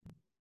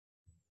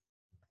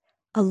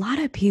A lot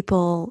of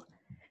people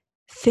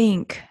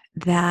think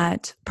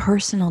that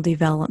personal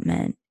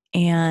development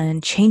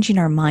and changing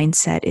our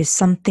mindset is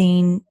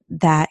something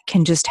that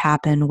can just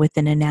happen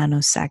within a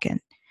nanosecond,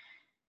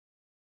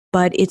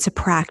 but it's a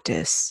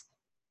practice.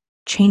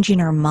 Changing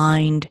our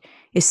mind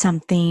is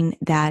something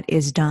that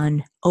is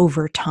done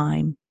over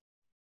time.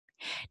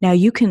 Now,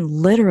 you can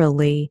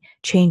literally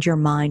change your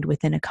mind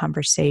within a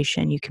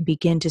conversation. You can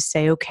begin to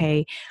say,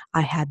 okay,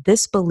 I had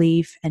this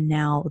belief, and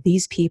now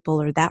these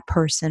people or that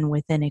person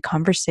within a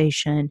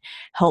conversation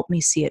help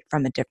me see it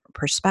from a different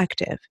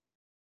perspective.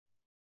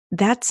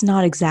 That's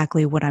not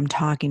exactly what I'm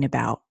talking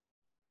about.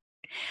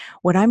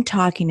 What I'm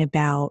talking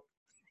about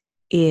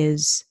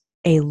is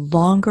a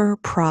longer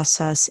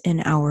process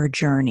in our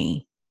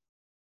journey.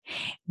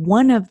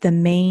 One of the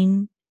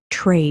main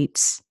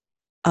traits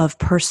of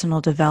personal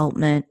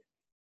development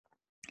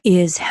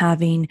is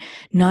having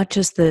not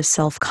just the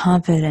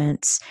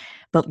self-confidence,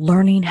 but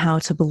learning how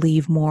to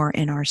believe more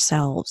in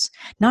ourselves,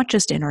 not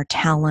just in our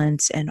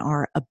talents and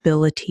our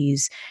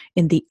abilities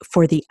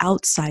for the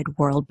outside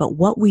world, but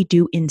what we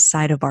do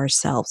inside of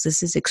ourselves.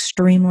 This is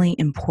extremely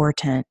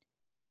important.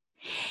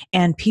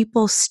 And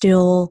people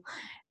still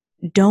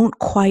don't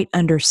quite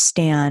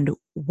understand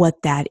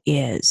what that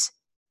is.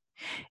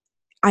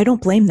 I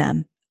don't blame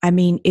them. I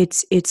mean,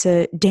 it's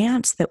a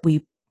dance that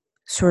we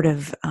sort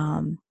of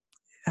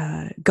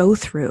go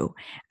through.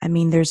 I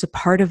mean, there's a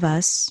part of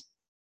us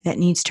that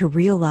needs to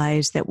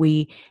realize that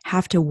we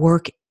have to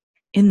work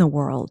in the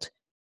world,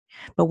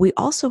 but we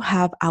also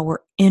have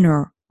our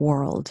inner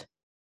world.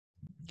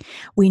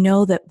 We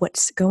know that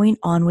what's going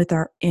on with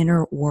our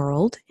inner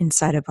world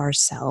inside of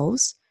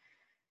ourselves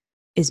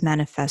is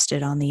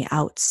manifested on the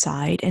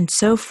outside and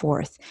so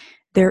forth.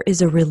 There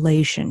is a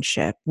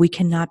relationship. We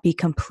cannot be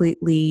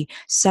completely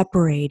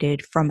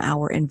separated from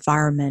our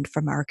environment,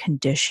 from our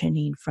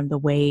conditioning, from the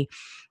way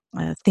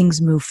things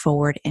move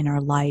forward in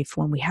our life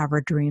when we have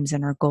our dreams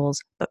and our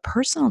goals. But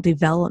personal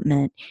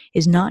development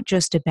is not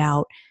just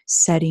about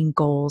setting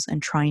goals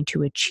and trying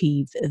to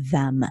achieve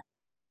them.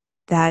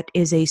 That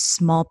is a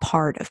small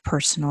part of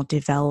personal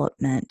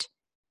development.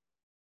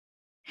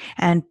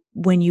 And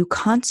when you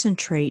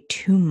concentrate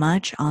too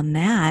much on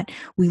that,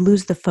 we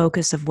lose the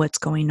focus of what's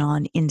going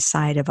on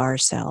inside of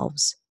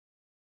ourselves.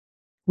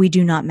 We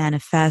do not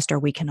manifest, or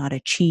we cannot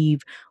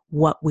achieve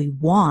what we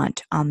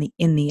want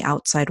in the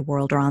outside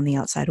world, or on the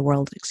outside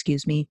world,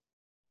 excuse me,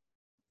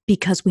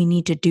 because we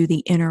need to do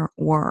the inner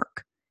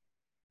work.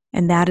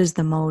 And that is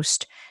the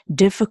most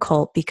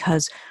difficult,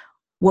 because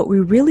what we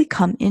really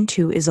come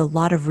into is a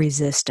lot of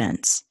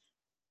resistance.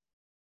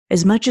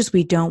 As much as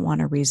we don't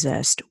want to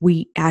resist,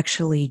 we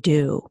actually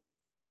do.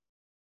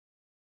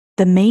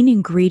 The main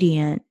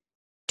ingredient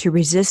to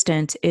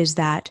resistance is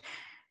that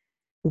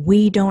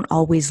we don't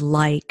always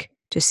like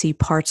to see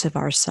parts of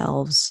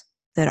ourselves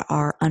that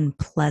are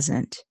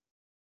unpleasant.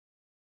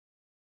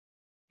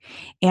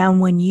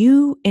 And when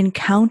you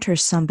encounter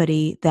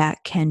somebody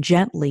that can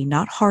gently,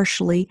 not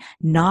harshly,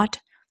 not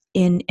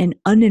in an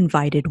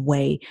uninvited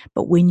way,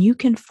 but when you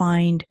can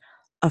find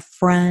a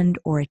friend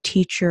or a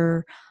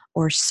teacher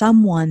or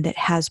someone that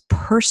has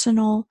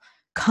personal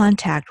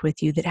contact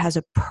with you, that has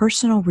a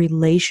personal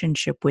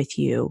relationship with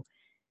you,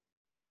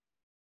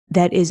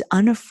 that is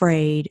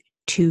unafraid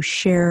to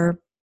share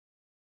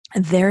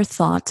their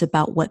thoughts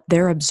about what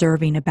they're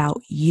observing about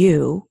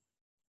you.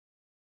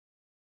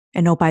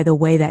 And oh, by the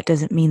way, that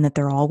doesn't mean that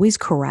they're always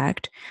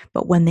correct,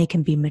 but when they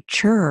can be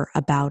mature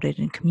about it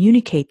and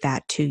communicate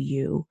that to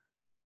you,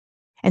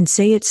 and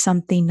say it's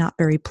something not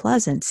very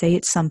pleasant, say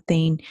it's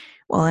something,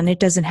 well, and it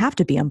doesn't have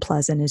to be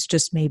unpleasant, it's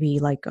just maybe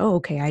like, oh,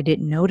 okay, I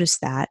didn't notice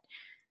that.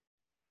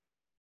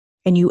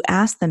 And you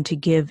ask them to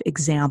give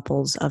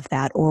examples of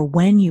that, or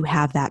when you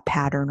have that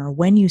pattern, or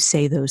when you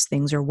say those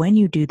things, or when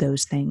you do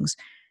those things.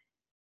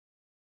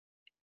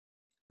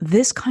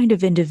 This kind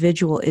of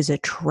individual is a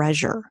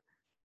treasure,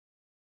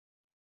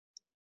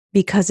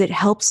 because it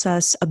helps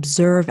us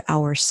observe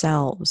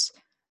ourselves.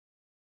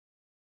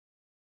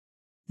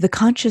 The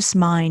conscious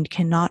mind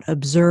cannot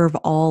observe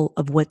all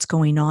of what's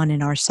going on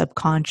in our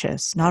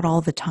subconscious, not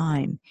all the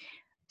time.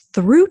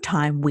 Through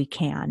time, we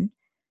can,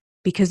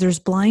 because there's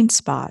blind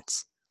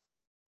spots.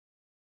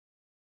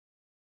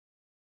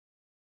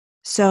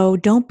 So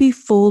don't be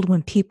fooled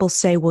when people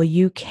say, well,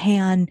 you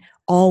can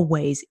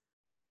always,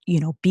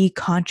 be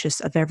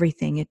conscious of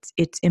everything.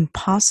 It's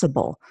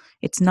impossible.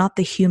 It's not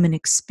the human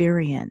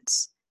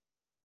experience.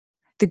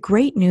 The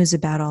great news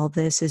about all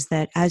this is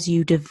that as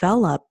you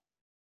develop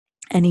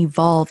and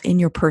evolve in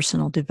your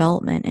personal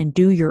development and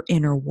do your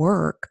inner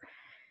work,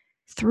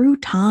 through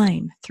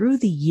time, through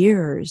the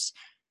years,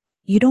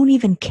 you don't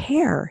even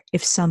care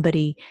if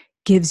somebody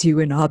gives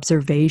you an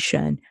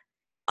observation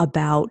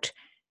about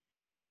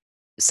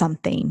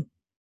something,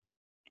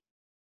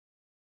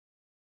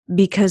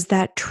 because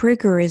that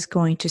trigger is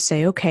going to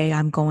say, okay,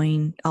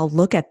 I'll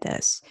look at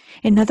this.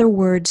 In other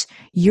words,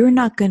 you're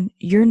not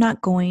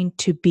going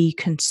to be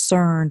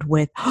concerned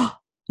with,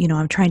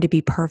 I'm trying to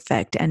be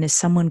perfect. And is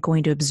someone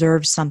going to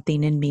observe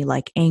something in me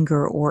like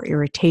anger or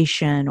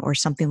irritation or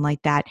something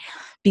like that?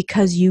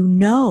 Because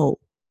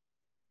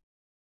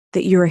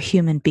that you're a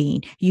human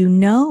being. You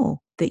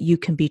know that you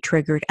can be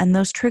triggered, and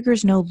those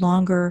triggers no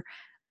longer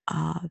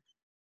uh,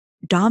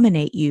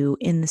 dominate you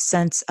in the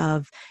sense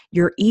of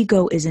your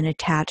ego isn't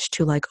attached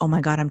to like, oh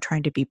my God, I'm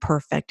trying to be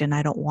perfect and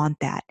I don't want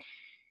that.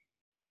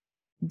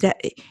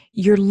 That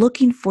you're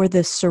looking for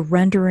the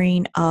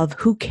surrendering of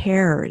who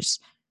cares?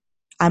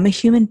 I'm a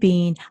human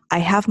being, I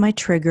have my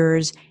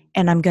triggers,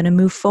 and I'm going to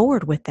move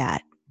forward with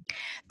that.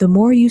 The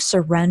more you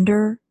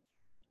surrender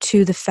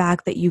to the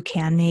fact that you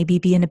can maybe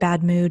be in a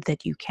bad mood,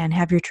 that you can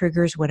have your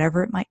triggers,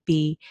 whatever it might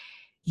be,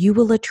 you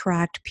will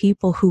attract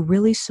people who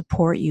really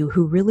support you,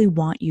 who really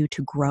want you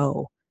to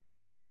grow.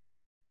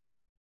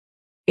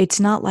 It's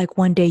not like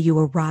one day you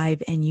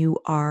arrive and you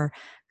are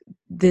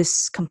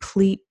this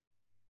complete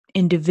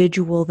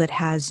individual that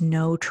has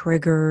no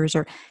triggers,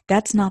 or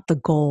that's not the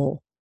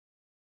goal.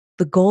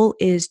 The goal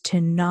is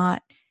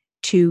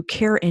to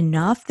care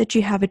enough that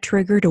you have a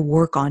trigger to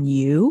work on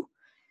you,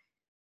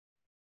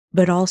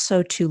 but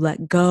also to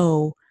let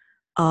go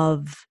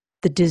of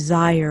the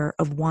desire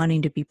of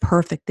wanting to be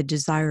perfect, the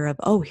desire of,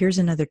 oh, here's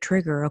another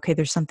trigger. Okay,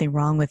 there's something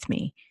wrong with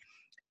me.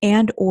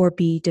 And or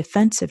be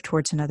defensive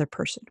towards another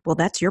person. Well,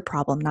 that's your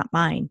problem, not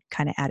mine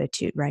kind of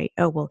attitude, right?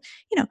 Oh, well,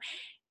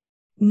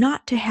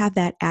 not to have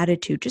that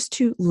attitude, just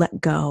to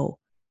let go,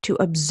 to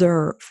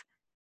observe,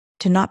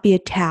 to not be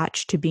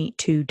attached,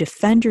 to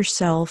defend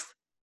yourself,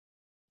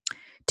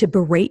 to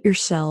berate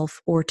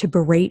yourself, or to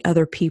berate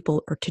other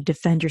people, or to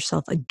defend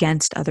yourself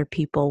against other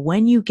people.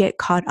 When you get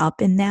caught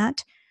up in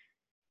that,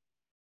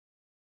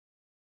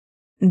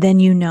 then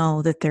you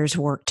know that there's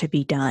work to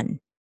be done.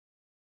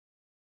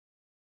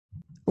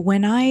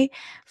 When I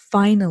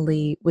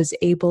finally was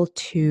able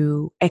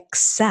to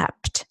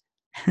accept,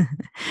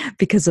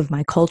 because of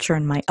my culture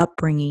and my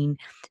upbringing,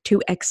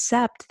 to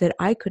accept that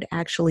I could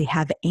actually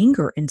have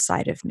anger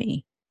inside of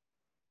me,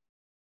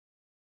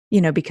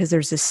 because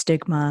there's a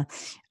stigma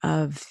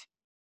of,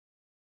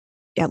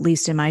 at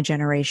least in my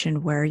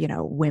generation, where,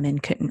 women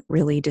couldn't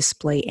really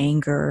display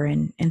anger.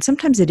 And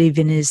sometimes it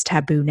even is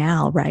taboo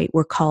now, right?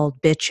 We're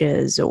called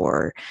bitches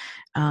or,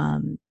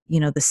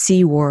 the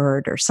C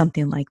word or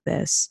something like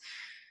this.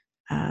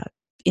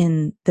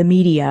 In the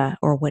media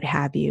or what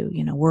have you,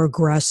 we're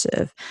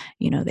aggressive,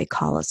 they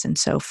call us and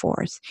so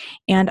forth.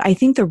 And I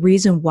think the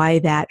reason why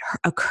that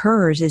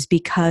occurs is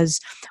because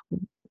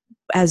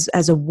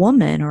as a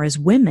woman or as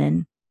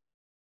women,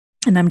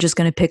 and I'm just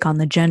going to pick on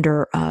the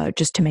gender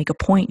just to make a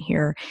point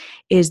here,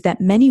 is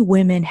that many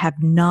women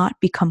have not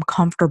become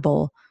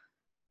comfortable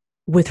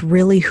with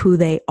really who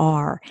they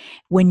are.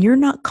 When you're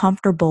not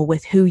comfortable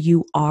with who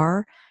you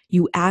are,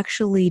 you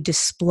actually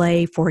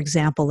display, for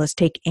example, let's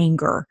take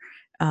anger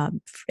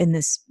in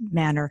this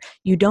manner.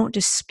 You don't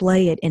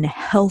display it in a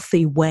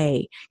healthy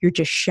way. You're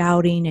just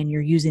shouting and you're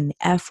using the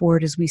F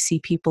word, as we see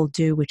people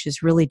do, which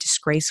is really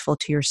disgraceful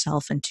to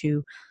yourself and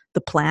to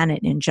the planet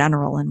in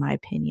general, in my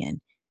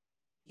opinion.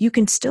 You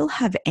can still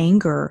have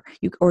anger,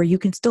 or you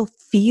can still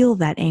feel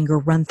that anger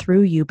run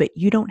through you, but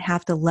you don't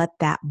have to let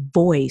that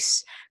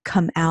voice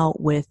come out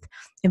with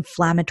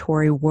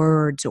inflammatory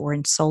words or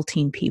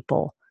insulting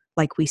people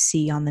like we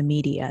see on the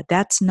media.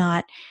 That's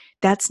not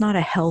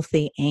a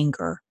healthy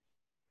anger.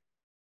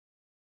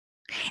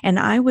 And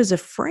I was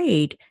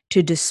afraid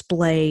to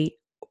display,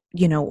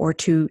 or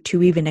to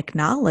even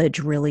acknowledge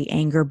really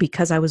anger,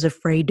 because I was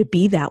afraid to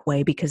be that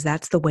way, because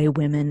that's the way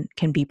women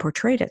can be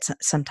portrayed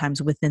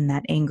sometimes within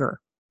that anger.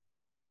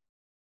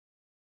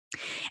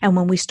 And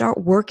when we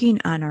start working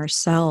on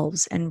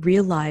ourselves and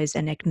realize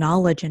and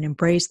acknowledge and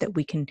embrace that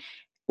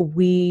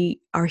we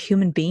are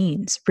human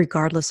beings,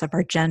 regardless of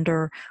our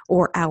gender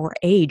or our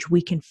age,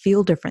 we can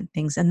feel different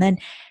things. And then,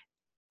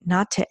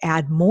 not to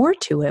add more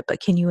to it, but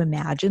can you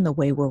imagine the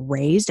way we're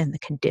raised and the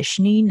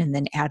conditioning, and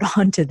then add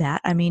on to that?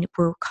 I mean,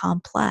 we're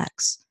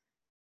complex.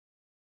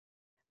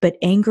 But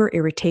anger,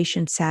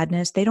 irritation,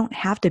 sadness, they don't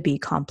have to be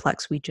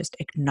complex. We just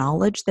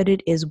acknowledge that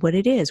it is what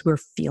it is. We're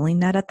feeling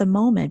that at the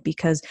moment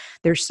because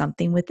there's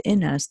something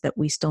within us that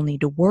we still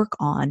need to work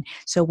on.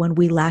 So when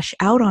we lash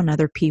out on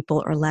other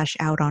people or lash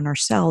out on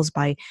ourselves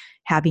by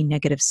having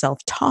negative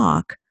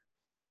self-talk,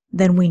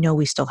 then we know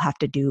we still have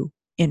to do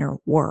inner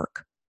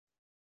work.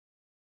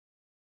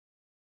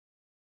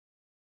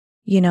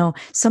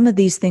 Some of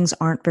these things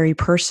aren't very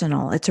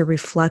personal. It's a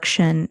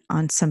reflection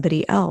on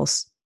somebody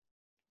else.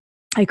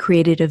 I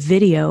created a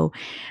video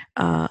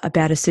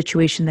about a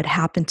situation that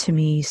happened to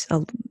me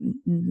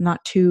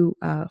not too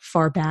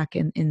far back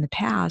in the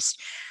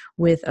past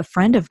with a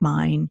friend of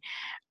mine,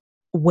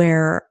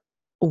 where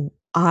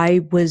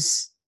I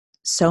was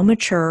so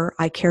mature,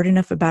 I cared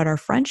enough about our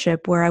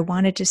friendship where I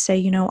wanted to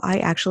say, I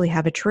actually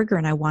have a trigger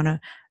and I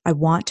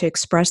want to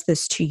express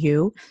this to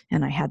you.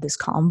 And I had this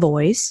calm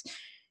voice,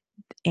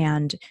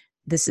 and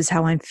this is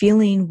how I'm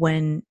feeling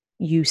when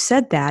you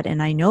said that.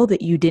 And I know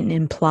that you didn't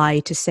imply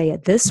to say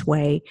it this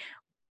way,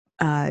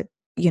 uh,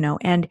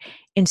 and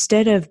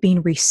instead of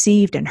being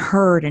received and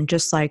heard and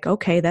just like,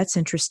 okay, that's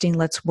interesting,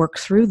 let's work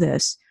through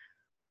this.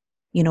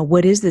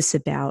 What is this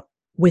about?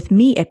 With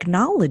me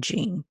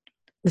acknowledging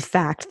the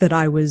fact that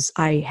I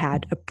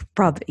had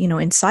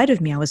inside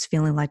of me, I was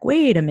feeling like,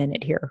 wait a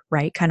minute here,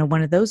 right? Kind of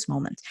one of those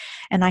moments.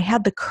 And I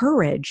had the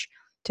courage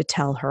to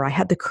tell her, I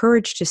had the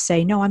courage to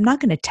say, no, I'm not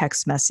going to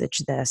text message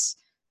this.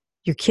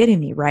 You're kidding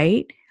me,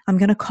 right? I'm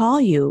going to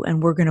call you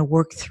and we're going to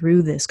work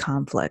through this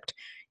conflict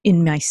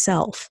in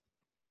myself.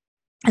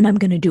 And I'm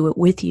going to do it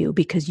with you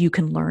because you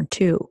can learn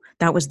too.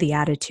 That was the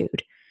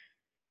attitude.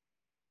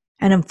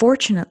 And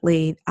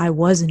unfortunately, I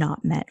was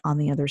not met on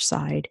the other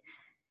side.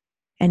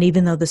 And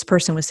even though this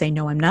person was saying,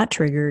 no, I'm not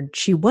triggered,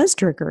 she was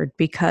triggered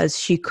because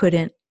she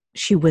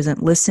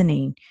wasn't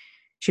listening.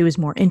 She was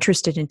more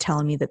interested in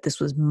telling me that this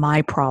was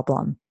my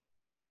problem.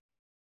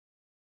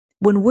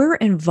 When we're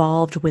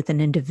involved with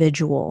an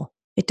individual,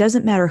 it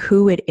doesn't matter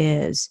who it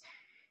is,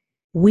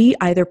 we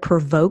either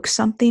provoke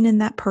something in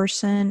that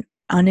person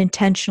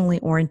unintentionally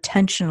or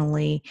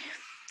intentionally.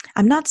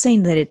 I'm not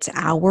saying that it's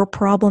our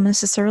problem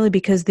necessarily,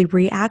 because the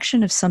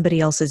reaction of somebody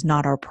else is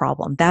not our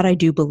problem. That I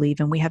do believe.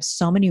 And we have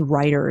so many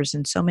writers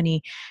and so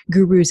many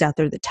gurus out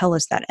there that tell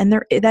us that. And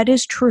that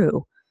is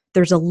true.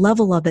 There's a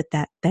level of it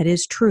that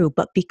is true.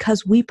 But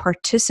because we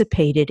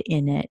participated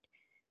in it,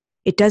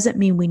 it doesn't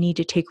mean we need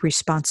to take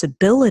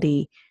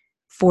responsibility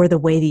for the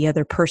way the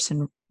other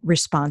person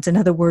responds. In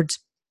other words,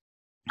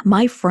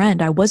 my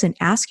friend, I wasn't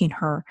asking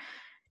her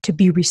to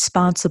be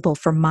responsible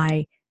for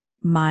my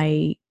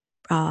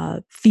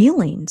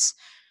feelings.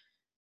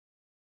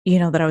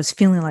 That I was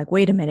feeling like,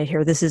 wait a minute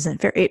here, this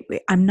isn't fair.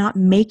 I'm not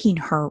making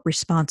her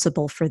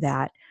responsible for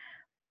that.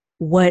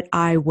 What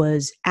I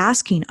was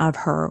asking of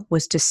her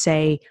was to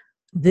say,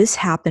 this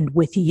happened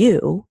with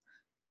you.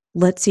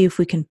 Let's see if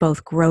we can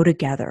both grow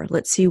together.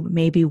 Let's see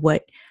maybe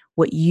what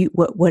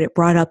it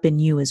brought up in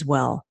you as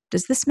well.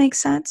 Does this make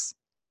sense?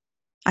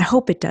 I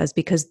hope it does,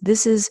 because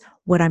this is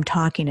what I'm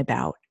talking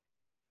about.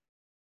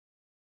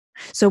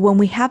 So when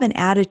we have an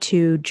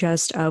attitude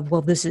just of,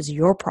 well, this is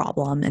your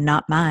problem and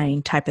not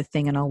mine type of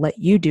thing, and I'll let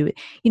you do it,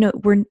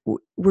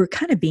 we're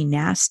kind of being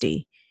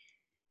nasty.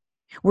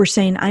 We're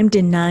saying, I'm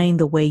denying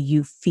the way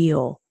you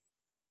feel.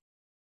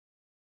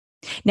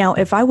 Now,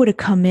 if I would have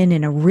come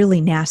in a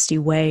really nasty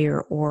way,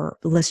 or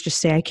let's just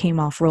say I came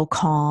off real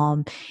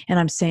calm and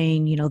I'm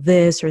saying,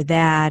 this or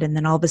that, and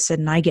then all of a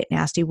sudden I get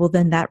nasty, well,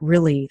 then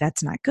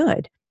that's not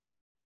good.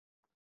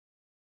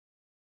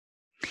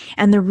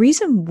 And the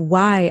reason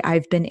why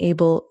I've been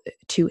able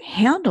to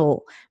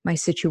handle my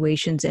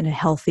situations in a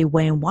healthy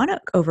way and want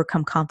to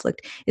overcome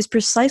conflict is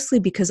precisely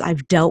because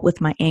I've dealt with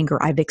my anger.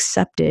 I've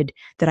accepted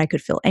that I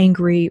could feel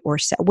angry or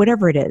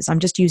whatever it is. I'm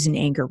just using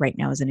anger right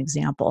now as an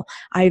example.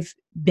 I've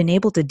been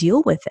able to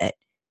deal with it.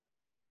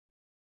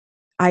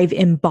 I've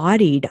had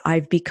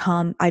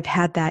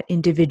that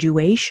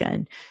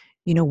individuation,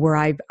 where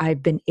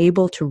I've been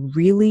able to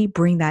really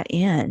bring that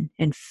in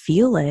and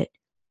feel it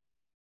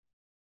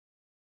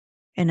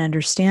and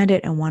understand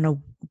it and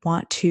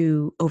want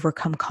to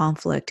overcome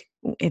conflict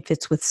if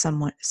it's with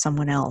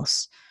someone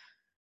else.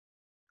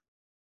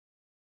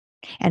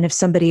 And if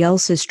somebody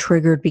else is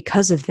triggered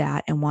because of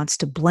that and wants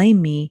to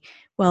blame me,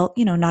 well,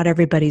 not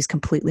everybody's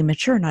completely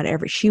mature.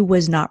 She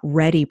was not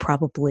ready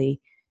probably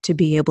to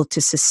be able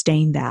to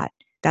sustain that.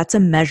 That's a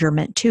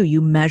measurement too.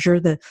 You measure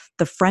the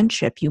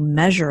friendship, you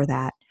measure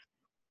that.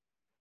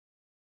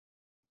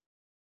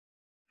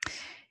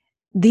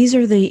 These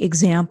are the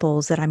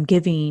examples that I'm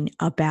giving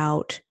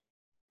about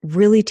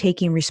really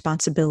taking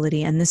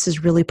responsibility. And this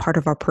is really part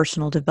of our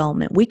personal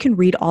development. We can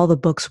read all the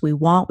books we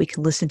want. We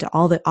can listen to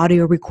all the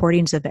audio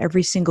recordings of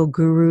every single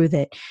guru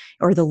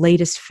or the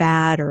latest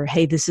fad, or,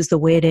 hey, this is the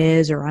way it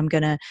is, or I'm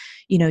going to,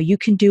 you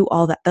can do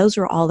all that. Those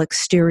are all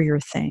exterior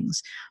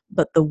things.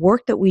 But the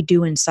work that we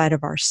do inside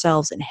of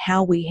ourselves and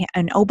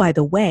and oh, by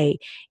the way,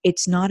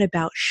 it's not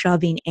about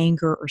shoving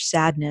anger or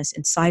sadness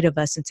inside of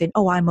us and saying,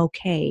 oh, I'm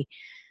okay.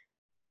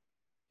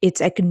 It's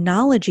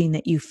acknowledging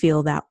that you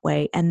feel that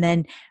way and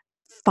then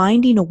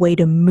finding a way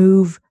to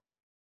move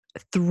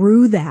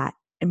through that.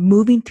 And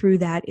moving through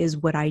that is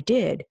what I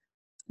did.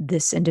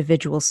 This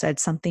individual said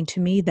something to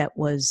me that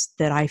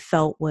I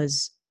felt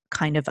was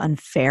kind of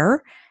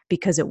unfair,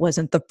 because it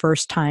wasn't the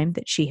first time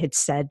that she had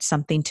said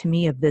something to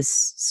me of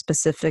this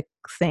specific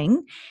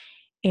thing.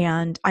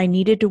 And I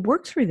needed to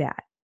work through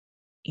that.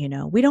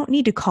 We don't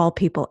need to call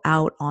people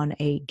out on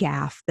a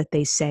gaffe that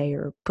they say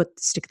or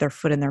stick their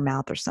foot in their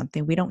mouth or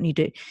something. We don't need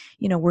to,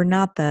 we're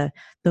not the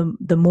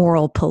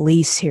moral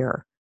police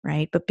here,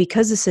 right? But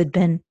because this had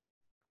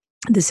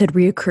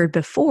reoccurred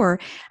before,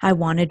 I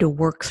wanted to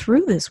work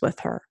through this with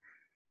her,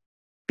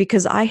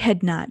 because I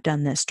had not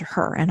done this to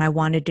her, and I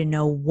wanted to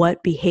know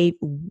what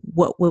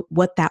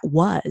that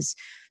was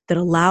that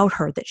allowed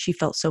her, that she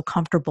felt so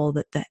comfortable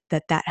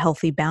that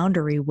healthy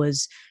boundary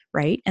was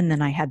right. And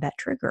then I had that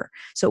trigger.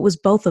 So it was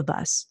both of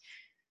us.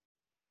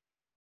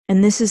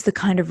 And this is the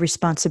kind of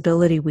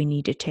responsibility we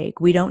need to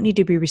take. We don't need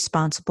to be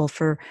responsible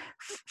for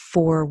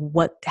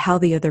how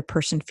the other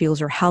person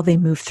feels or how they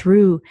move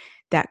through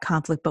that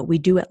conflict, but we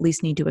do at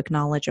least need to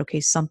acknowledge, okay,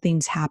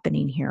 something's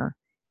happening here.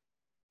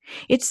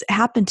 It's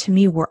happened to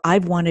me where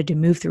I've wanted to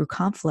move through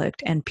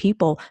conflict, and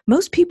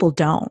most people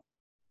don't.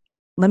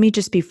 Let me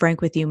just be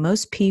frank with you.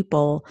 Most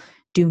people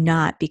do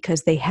not,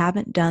 because they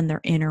haven't done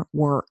their inner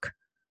work.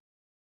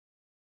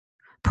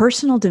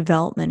 Personal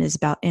development is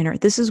about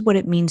this is what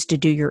it means to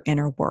do your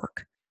inner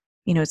work.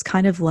 It's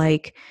kind of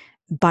like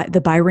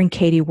the Byron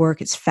Katie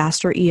work. It's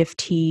faster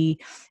EFT.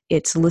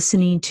 It's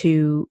listening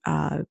to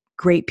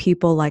great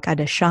people like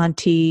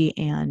Adashanti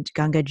and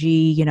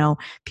Gangaji,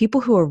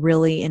 people who are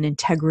really in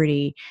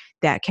integrity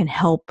that can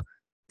help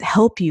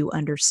you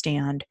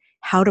understand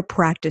how to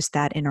practice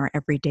that in our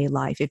everyday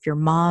life. If your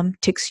mom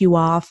ticks you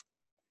off,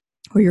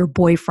 or your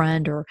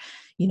boyfriend, or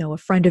a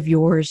friend of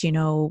yours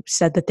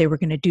said that they were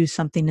going to do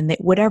something, and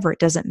whatever, it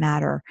doesn't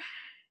matter.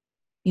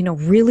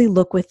 Really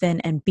look within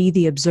and be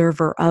the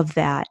observer of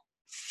that.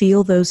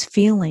 Feel those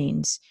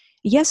feelings.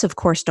 Yes, of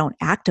course, don't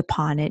act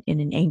upon it in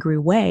an angry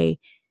way,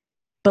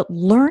 but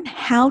learn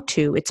how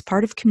to. It's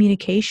part of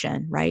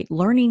communication, right?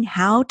 Learning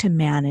how to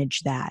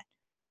manage that.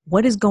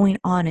 What is going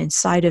on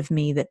inside of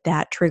me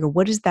that trigger?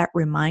 What does that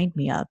remind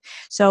me of?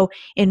 So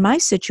in my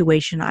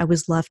situation, I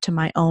was left to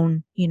my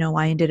own,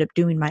 I ended up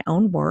doing my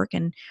own work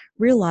and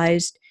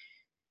realized,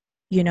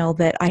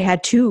 that I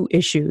had two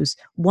issues.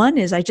 One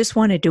is I just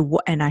wanted to,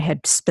 and I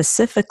had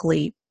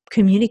specifically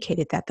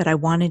communicated that I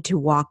wanted to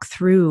walk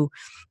through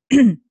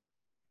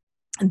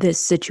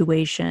this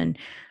situation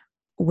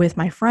with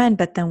my friend,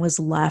 but then was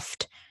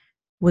left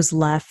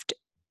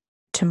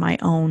to my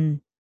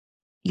own,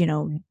 you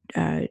know,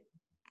 uh,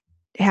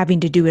 having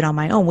to do it on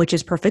my own, which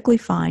is perfectly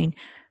fine.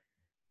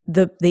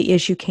 The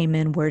issue came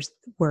in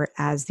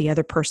whereas the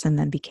other person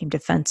then became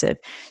defensive.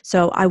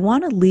 So I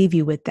want to leave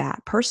you with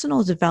that.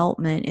 Personal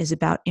development is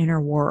about inner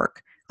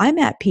work. I'm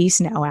at peace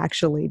now,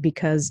 actually,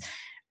 because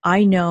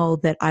I know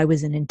that I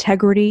was in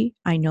integrity.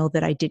 I know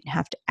that I didn't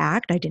have to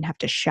act. I didn't have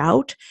to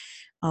shout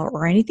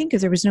or anything,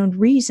 because there was no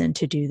reason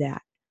to do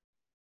that.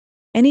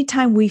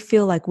 Anytime we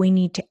feel like we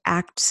need to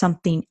act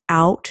something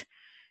out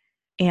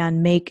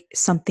and make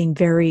something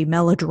very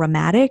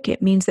melodramatic,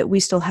 it means that we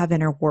still have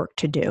inner work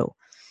to do.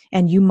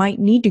 And you might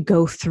need to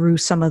go through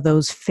some of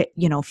those,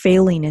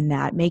 failing in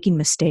that, making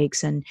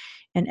mistakes and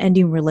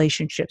ending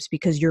relationships,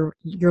 because you're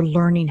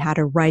learning how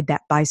to ride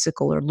that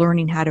bicycle, or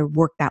learning how to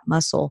work that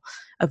muscle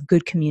of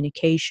good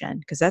communication,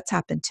 because that's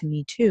happened to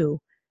me too.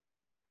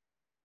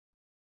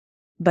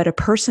 But a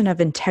person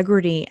of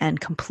integrity and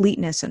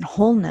completeness and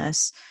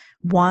wholeness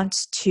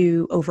wants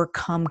to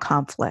overcome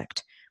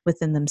conflict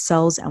within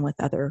themselves and with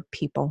other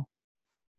people.